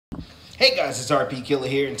Hey guys, it's RP Killer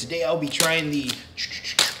here, and today I'll be trying the...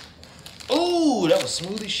 Oh, that was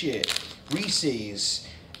smooth as shit. Reese's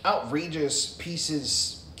outrageous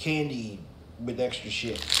pieces candy with extra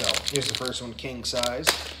shit. So here's the first one, king size.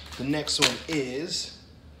 The next one is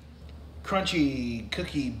crunchy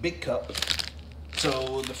cookie big cup.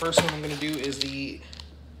 So the first one I'm gonna do is the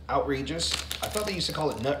outrageous. I thought they used to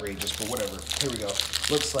call it nutrageous, but whatever. Here we go.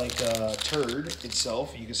 Looks like a turd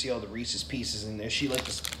itself. You can see all the Reese's pieces in there. She like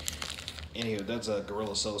this. Anywho, that's a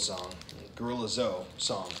Gorilla Zoe song. Gorilla Zoe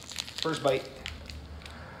song. First bite.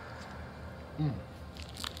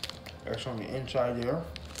 That's on the inside there.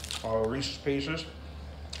 All Reese's pieces.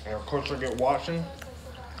 And of course I get watching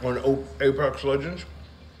on Apex Legends.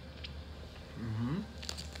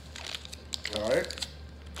 Alright.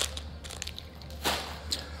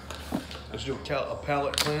 Let's do a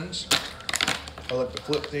palate cleanse. I like to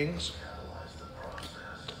flip things.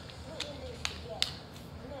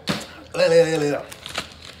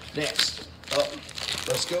 Next up,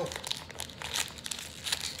 let's go.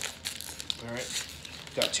 All right,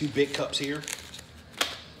 got two big cups here.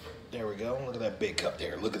 There we go. Look at that big cup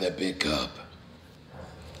there. Look at that big cup.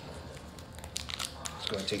 Let's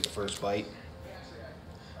go ahead and take the first bite.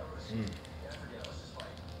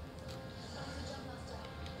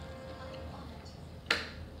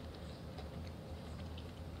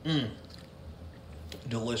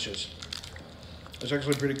 Delicious. It's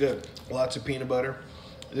actually pretty good. Lots of peanut butter.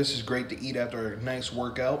 This is great to eat after a nice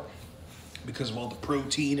workout because of all the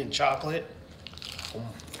protein and chocolate.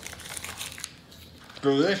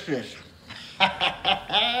 Delicious.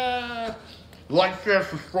 Like, share,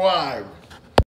 subscribe.